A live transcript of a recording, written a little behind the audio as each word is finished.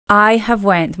I have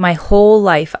went my whole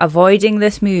life avoiding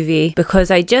this movie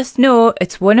because I just know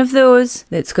it's one of those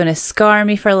that's going to scar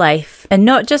me for life. And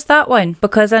not just that one,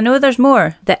 because I know there's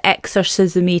more. The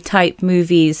exorcism-y type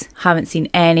movies, haven't seen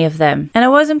any of them. And I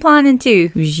wasn't planning to.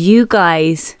 It was you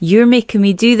guys. You're making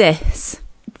me do this.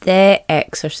 The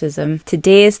Exorcism.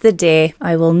 Today is the day.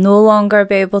 I will no longer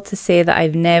be able to say that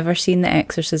I've never seen The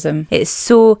Exorcism. It's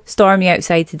so stormy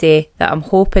outside today that I'm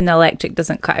hoping the electric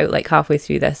doesn't cut out like halfway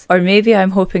through this. Or maybe I'm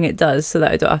hoping it does so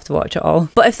that I don't have to watch it all.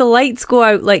 But if the lights go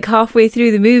out like halfway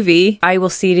through the movie, I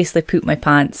will seriously poop my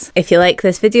pants. If you like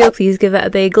this video, please give it a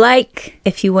big like.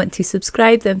 If you want to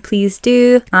subscribe, then please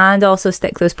do. And also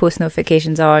stick those post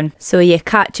notifications on so you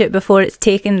catch it before it's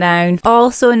taken down.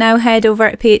 Also now head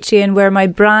over to Patreon where my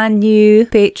brand new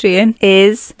Patreon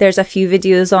is. There's a few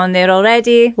videos on there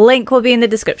already. Link will be in the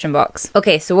description box.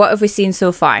 Okay, so what have we seen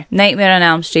so far? Nightmare on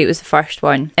Elm Street was the first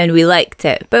one and we liked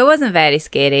it, but it wasn't very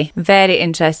scary. Very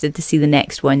interested to see the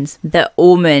next ones. The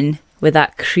Omen with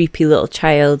that creepy little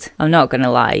child. I'm not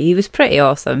gonna lie, he was pretty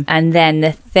awesome. And then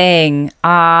The Thing.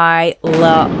 I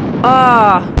love...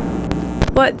 Oh!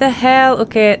 What the hell?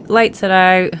 Okay, lights are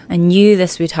out. I knew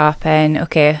this would happen.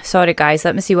 Okay, sorry guys,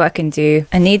 let me see what I can do.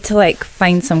 I need to like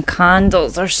find some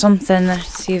candles or something. Let's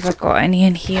see if I've got any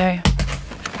in here.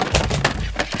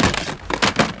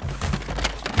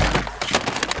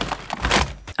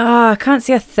 Oh, I can't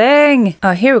see a thing.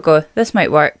 Oh, here we go. This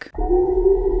might work.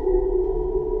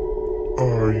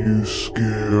 Are you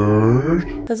scared?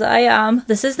 Because I am.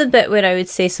 This is the bit where I would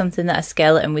say something that a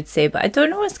skeleton would say, but I don't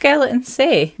know what skeletons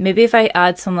say. Maybe if I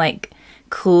add some like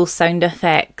cool sound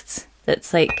effects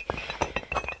that's like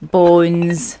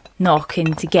bones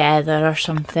knocking together or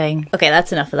something. Okay,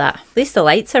 that's enough of that. At least the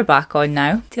lights are back on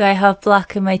now. Do I have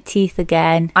black in my teeth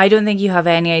again? I don't think you have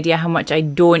any idea how much I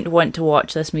don't want to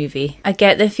watch this movie. I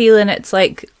get the feeling it's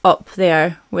like up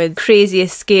there with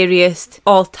craziest, scariest,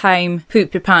 all-time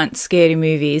poop your pants scary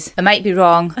movies. I might be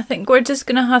wrong. I think we're just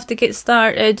gonna have to get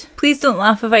started. Please don't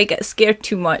laugh if I get scared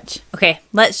too much. Okay,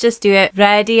 let's just do it.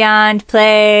 Ready and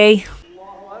play.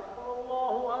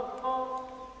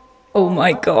 Oh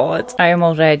my god, I am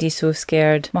already so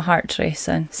scared. My heart's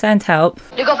racing. Send help.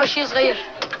 What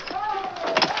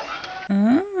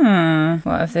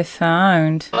have they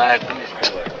found?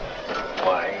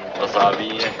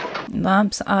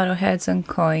 Lamps, arrowheads and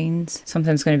coins.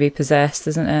 Something's going to be possessed,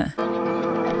 isn't it?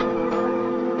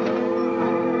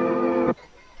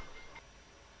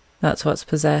 That's what's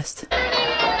possessed.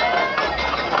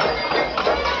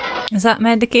 Is that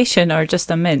medication or just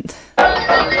a mint?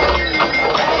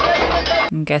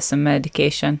 I'm guessing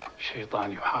medication.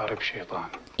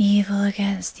 Evil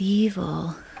against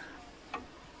evil.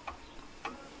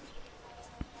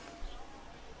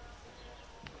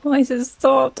 Why is it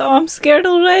stopped? Oh, I'm scared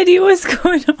already. What's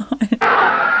going on?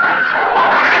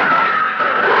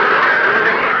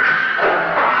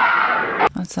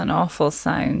 That's an awful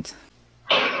sound.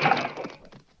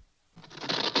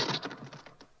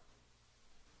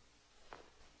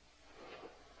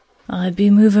 I'd be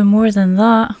moving more than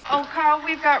that. Oh, Carl,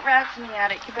 we've got rats in the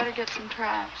attic. You better get some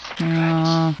traps.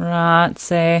 Oh,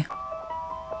 ratsy.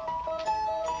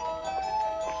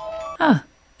 Ah,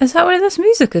 is that where this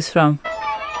music is from?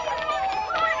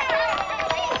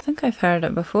 I think I've heard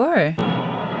it before.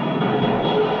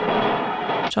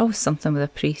 There's always something with a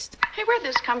priest. Hey, where'd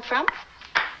this come from?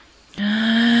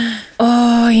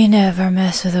 Oh, you never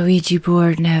mess with a Ouija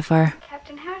board, never.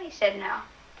 Captain Howdy said no.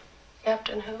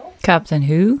 Captain who? Captain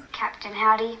who? Captain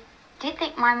Howdy. Do you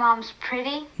think my mom's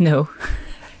pretty? No.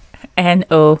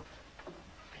 N-O.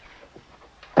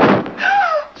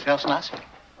 Smells nice.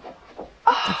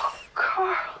 Oh,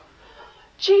 Carl.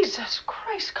 Jesus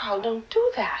Christ, Carl, don't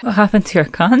do that. What happened to your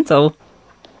candle?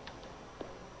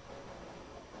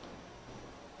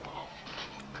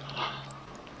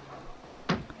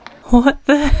 What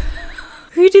the?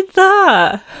 Who did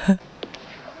that?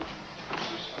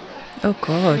 Oh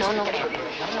god. No.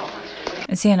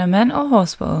 Is he in a mental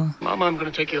hospital? Mama, I'm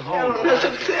gonna take you home.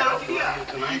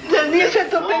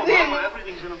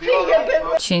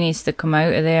 She needs to come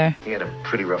out of there. He had a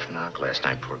pretty rough knock last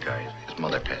night, poor guy. His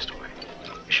mother passed away.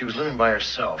 She was living by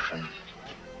herself, and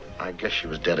I guess she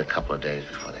was dead a couple of days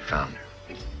before they found her.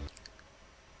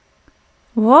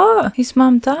 What? His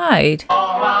mum died.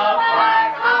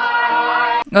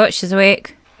 Oh, she's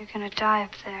awake. You're gonna die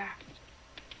up there.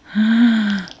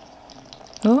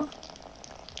 Oh.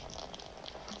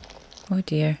 Oh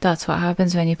dear. That's what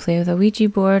happens when you play with a Ouija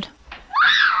board.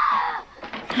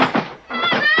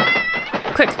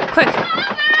 Quick, quick!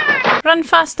 Run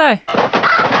faster!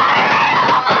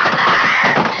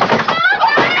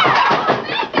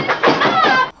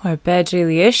 I Our bed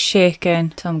really is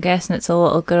shaking. So I'm guessing it's a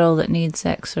little girl that needs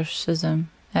exorcism.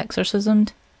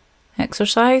 Exorcismed?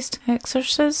 Exorcised?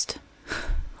 Exorcised?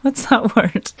 What's that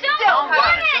word?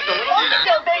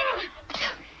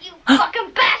 You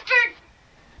fucking bastard!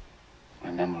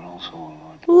 Remember also,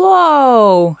 Lord,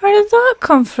 Whoa! Where did that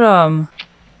come from?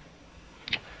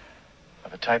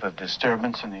 of a type of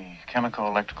disturbance in the chemical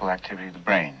electrical activity of the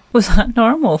brain. Was that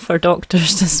normal for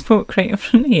doctors to smoke right in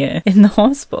front of you in the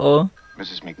hospital?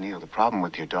 Mrs. McNeil, the problem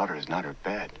with your daughter is not her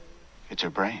bed. It's her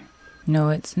brain. No,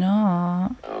 it's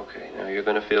not. Okay, now you're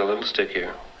gonna feel a little stick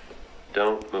here.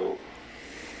 Don't move.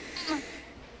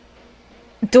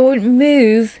 Don't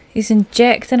move. He's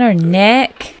injecting her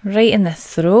neck right in the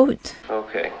throat.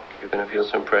 Okay, you're gonna feel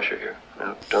some pressure here.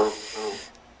 Now, don't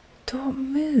move. Don't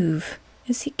move.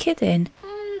 Is he kidding?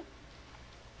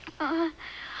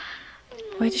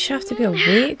 Why does she have to be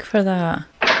awake for that?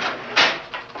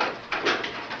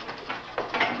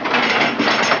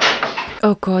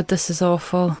 Oh God, this is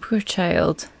awful. Poor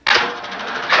child.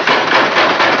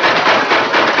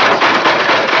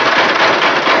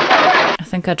 I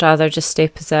think I'd rather just stay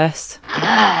possessed. All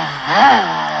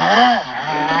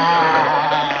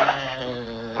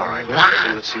right,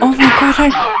 let's see. Oh my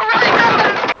God,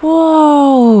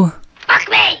 Whoa! Fuck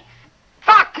me!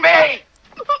 Fuck me!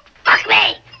 Fuck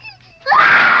me!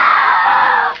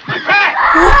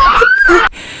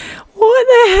 What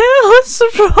the hell is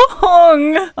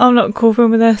wrong? I'm not coping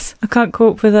with this. I can't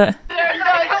cope with it.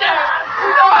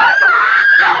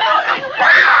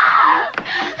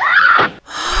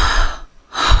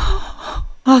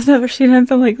 I've never seen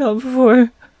anything like that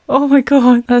before. Oh my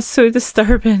God, that's so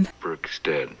disturbing. Brooke's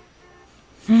dead.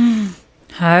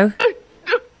 How?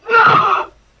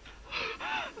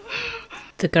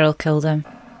 The girl killed him.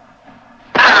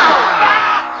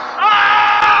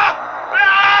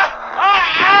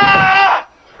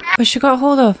 What's she got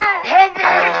hold of?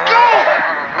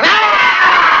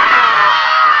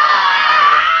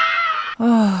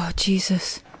 Oh,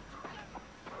 Jesus.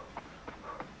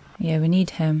 Yeah, we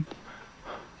need him.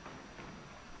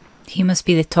 He must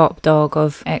be the top dog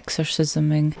of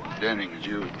exorcisming. Jennings,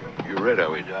 you read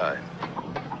how he died.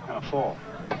 A fall.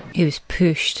 He was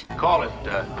pushed. Call it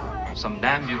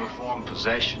somnambuliform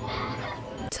possession.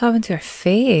 What's happened to her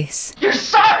face? You're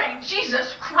sorry!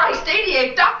 Jesus Christ,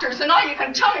 88 doctors, and all you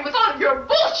can tell me with all of your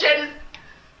bullshit is...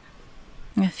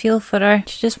 I feel for her.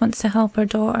 She just wants to help her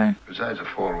daughter. Besides, a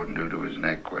fall wouldn't do to his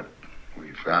neck what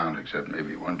we found, except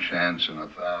maybe one chance in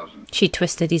 1,000. She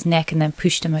twisted his neck and then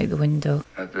pushed him out the window.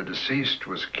 That the deceased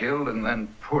was killed and then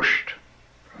pushed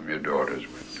from your daughter's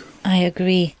window. I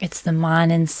agree. It's the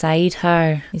man inside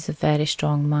her. He's a very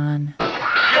strong man.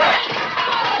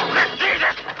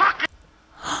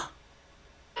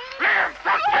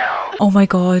 Oh my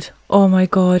God. Oh my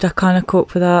God. I can't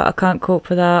cope with that. I can't cope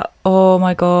with that. Oh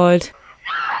my God.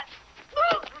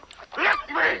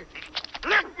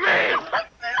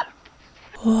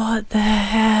 What the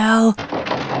hell?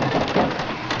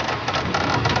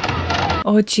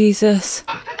 Oh Jesus.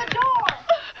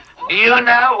 You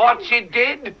know what she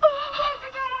did?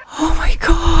 Oh my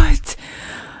God.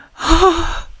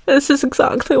 Oh, this is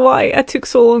exactly why I took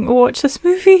so long to watch this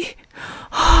movie.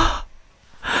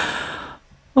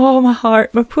 Oh, my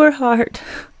heart, my poor heart.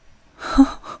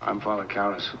 I'm Father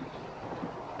Karras.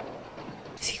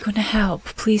 Is he going to help?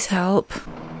 Please help.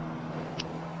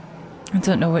 I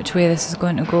don't know which way this is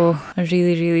going to go. I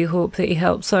really, really hope that he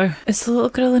helps her. It's the little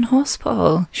girl in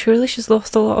hospital. Surely she's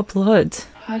lost a lot of blood.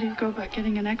 How do you go about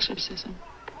getting an exorcism?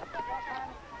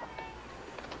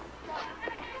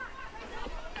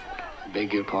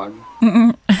 Beg your pardon?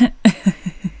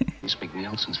 Miss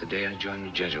McNeil, since the day I joined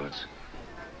the Jesuits,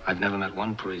 I've never met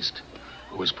one priest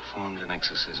who has performed an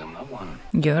exorcism. Not one.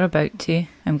 You're about to,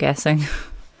 I'm guessing.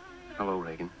 Hello,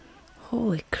 Reagan.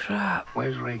 Holy crap.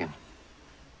 Where's Reagan?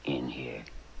 In here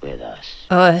with us.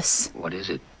 Us. What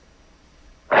is it?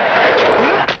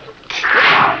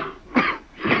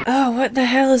 Oh, what the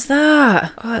hell is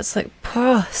that? Oh, it's like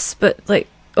pus, but like,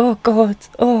 oh God,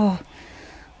 oh.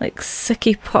 Like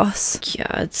sicky pus.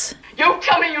 Gads. You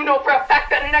tell me you know for a fact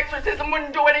that an exorcism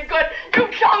wouldn't do any good. You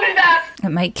tell me that. It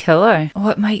might kill her.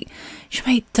 Oh, she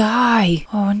might die.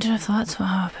 Oh, I wonder if that's what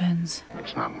happens.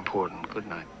 It's not important. Good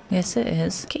night. Yes, it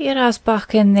is. Get your ass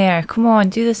back in there. Come on,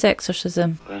 do this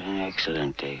exorcism. What an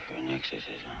excellent day for an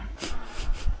exorcism.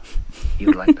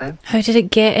 You like that? How did it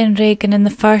get in Reagan in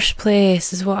the first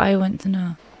place is what I want to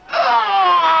know.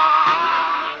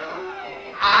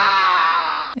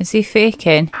 Is he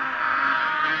faking?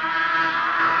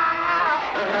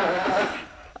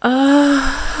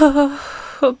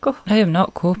 Oh God. I am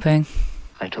not coping.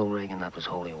 I told Reagan that was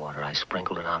holy water. I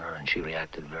sprinkled it on her and she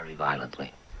reacted very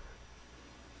violently.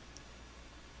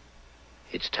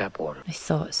 It's tap water. I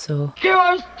thought so. Give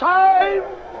us time!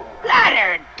 Let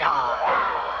her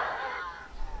die!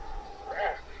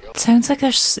 Sounds like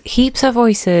there's heaps of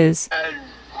voices.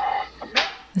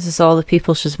 This is all the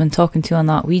people she's been talking to on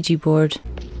that Ouija board.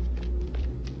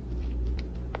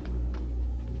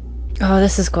 Oh,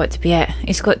 this has got to be it.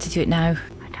 He's got to do it now.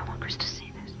 I don't want Chris to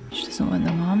see this. She doesn't want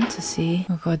the mom to see.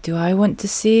 Oh god, do I want to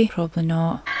see? Probably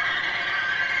not.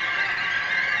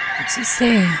 What's it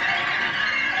say?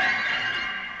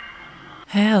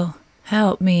 Hell,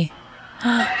 help me.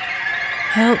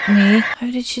 Help me. How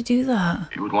did she do that?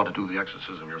 You would want to do the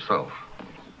exorcism yourself.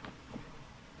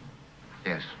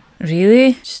 Yes.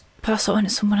 Really? Just pass it on to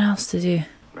someone else to do.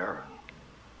 Mara.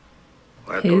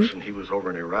 I had Who? notion he was over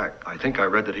in Iraq. I think I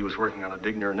read that he was working on a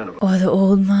dig near Nineveh. Oh, the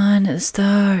old man at the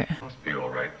start. Must be all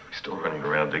right. He's still running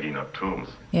around digging up tombs.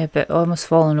 Yeah, but almost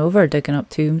falling over digging up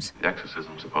tombs. The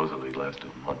exorcism supposedly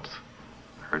lasted months.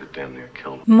 I heard it damn near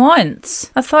killed him.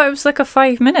 Months? I thought it was like a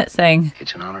 5-minute thing.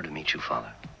 It's an honor to meet you,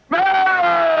 Father.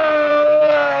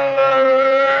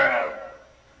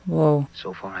 Whoa.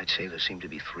 So far, I'd say there seem to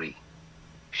be 3.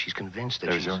 She's convinced that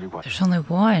There's she's... only one. There's only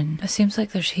one. It seems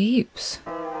like there's heaps.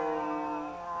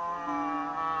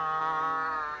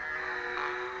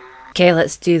 Okay,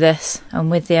 let's do this. I'm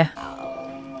with you.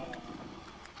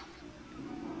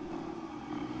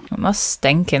 It must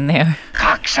stink in there.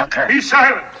 Cocksucker! Be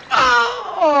silent!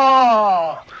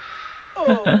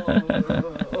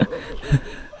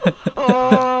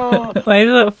 Why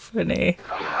is that funny?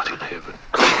 God in heaven.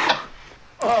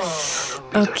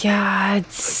 Oh god,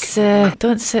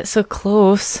 don't sit so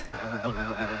close.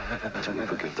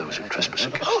 Forgive those who trespass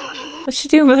against us. What's she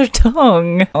doing with her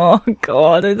tongue? Oh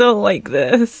god, I don't like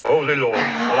this. Holy Lord,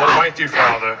 Almighty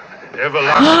Father,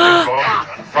 everlasting God,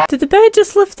 and Father Did the bed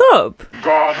just lift up?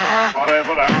 God,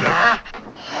 forever and ever.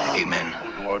 Amen.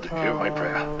 Lord, hear my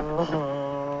prayer.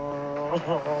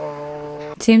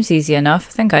 Seems easy enough.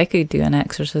 I think I could do an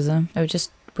exorcism. I would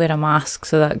just wear a mask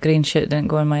so that green shit didn't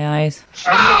go in my eyes.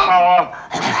 And the power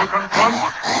to confront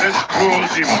this cruel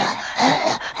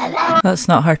demon. That's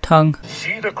not her tongue.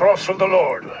 See the cross of the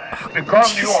Lord. Become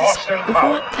you hostile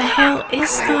power. What the hell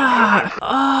is that?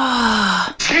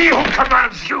 Oh. He who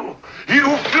commands you, he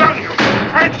who flung you,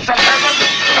 Prince of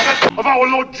heaven, of our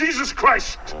Lord Jesus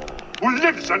Christ, who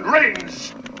lives and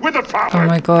reigns with the Father Oh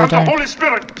my God, and the Aaron. Holy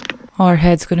Spirit, Our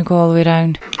head's gonna go all the way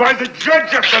round. by the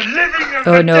judge of the living and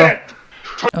Oh the no. dead.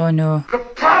 Oh no. The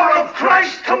power of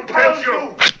Christ compels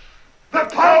you. The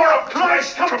power of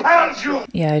Christ compels you.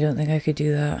 Yeah, I don't think I could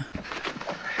do that.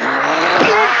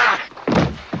 I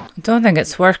don't think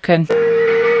it's working.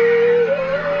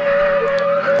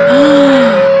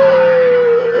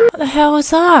 What the hell was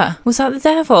that? Was that the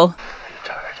devil?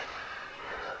 Tired.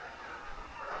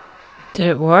 Did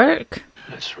it work?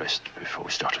 Let's rest before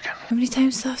we start again. How many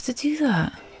times do I have to do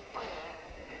that?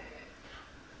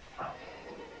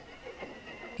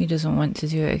 He doesn't want to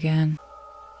do it again.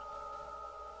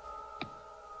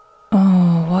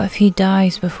 Oh, what if he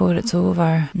dies before it's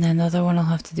over? And then the other one will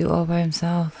have to do it all by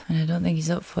himself. And I don't think he's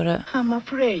up for it. I'm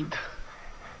afraid.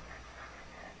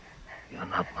 You're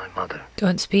not my mother.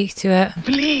 Don't speak to it.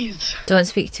 Please, Don't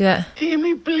speak to it. hear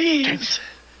me, please.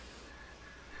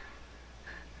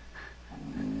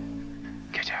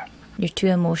 Get out. You're too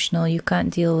emotional. You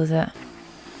can't deal with it.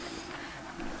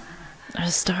 They're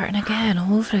starting again,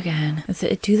 all over again. If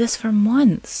they do this for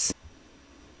months.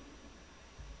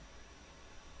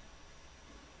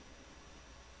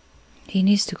 He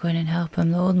needs to go in and help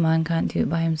him. The old man can't do it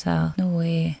by himself. No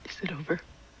way. Is it over?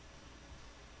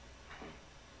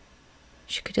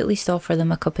 She could at least offer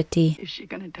them a cup of tea. Is she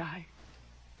gonna die?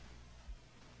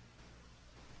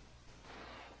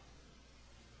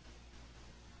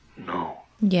 No.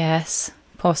 Yes,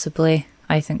 possibly.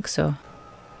 I think so.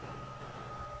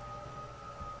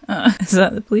 Is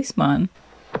that the policeman?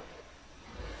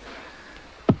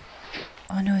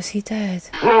 Oh no, is he dead?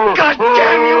 God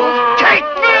damn you! Take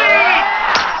me!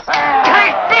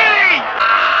 Take me!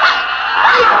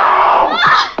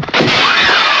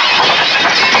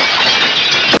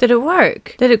 Did it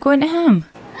work? Did it go into him?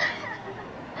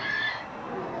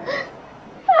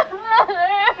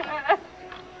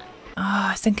 Oh,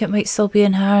 I think it might still be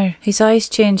in her. His eyes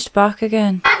changed back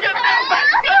again.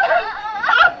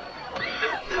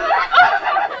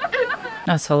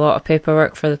 That's a lot of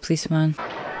paperwork for the policeman.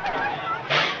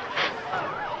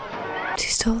 Is he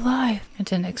still alive? I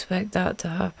didn't expect that to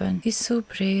happen. He's so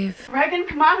brave. Reagan,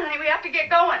 come on, honey, we have to get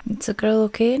going. Is the girl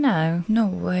okay now? No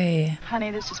way.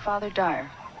 Honey, this is Father Dyer.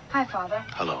 Hi, Father.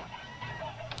 Hello.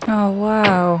 Oh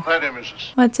wow. Hi there,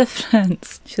 Mrs. What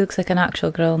difference? She looks like an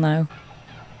actual girl now.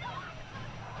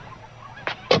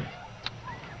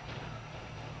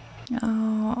 Oh.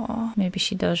 Oh, maybe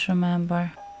she does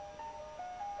remember.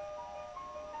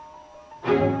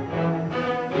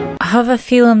 I have a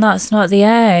feeling that's not the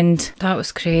end. That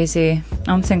was crazy.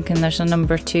 I'm thinking there's a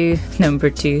number two,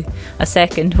 a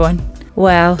second one.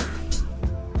 Well,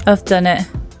 I've done it.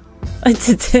 I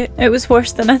did it. It was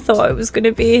worse than I thought it was going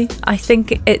to be. I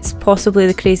think it's possibly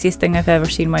the craziest thing I've ever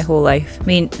seen my whole life. I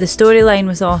mean, the storyline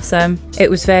was awesome. It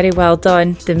was very well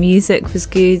done. The music was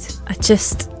good. I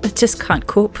just can't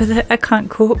cope with it. I can't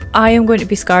cope. I am going to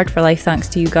be scarred for life thanks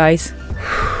to you guys.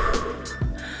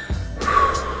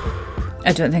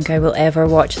 I don't think I will ever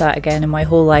watch that again in my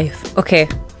whole life. Okay.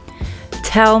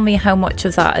 Tell me how much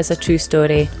of that is a true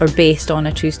story or based on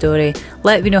a true story.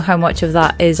 Let me know how much of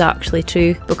that is actually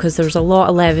true, because there's a lot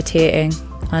of levitating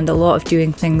and a lot of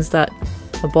doing things that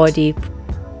a body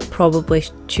probably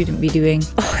shouldn't be doing.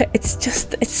 Oh, it's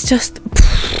just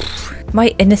my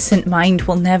innocent mind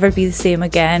will never be the same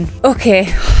again. Okay,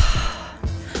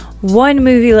 one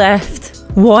movie left.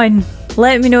 One.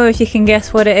 Let me know if you can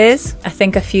guess what it is. I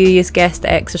think a few of you guessed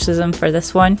The Exorcism for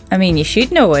this one. I mean, you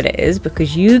should know what it is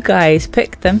because you guys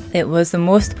picked them. It was the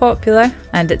most popular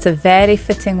and it's a very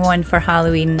fitting one for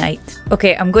Halloween night.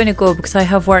 Okay, I'm going to go because I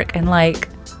have work in like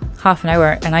half an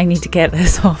hour and I need to get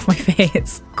this off my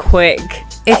face quick.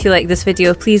 If you like this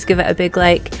video, please give it a big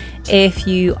like. If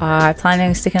you are planning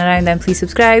on sticking around, then please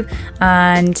subscribe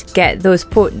and get those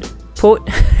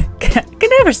I can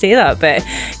never say that, but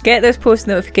get those post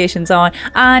notifications on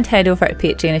and head over to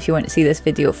Patreon if you want to see this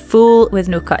video full with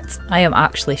no cuts. I am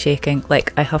actually shaking,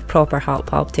 like I have proper heart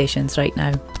palpitations right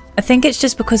now. I think it's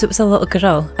just because it was a little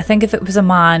girl. I think if it was a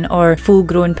man or full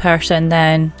grown person,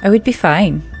 then I would be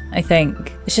fine. I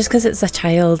think it's just because it's a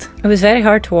child. It was very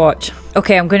hard to watch.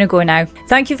 Okay, I'm gonna go now.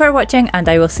 Thank you for watching and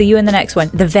I will see you in the next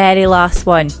one, the very last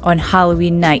one on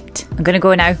Halloween night. I'm gonna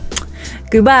go now.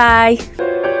 Goodbye.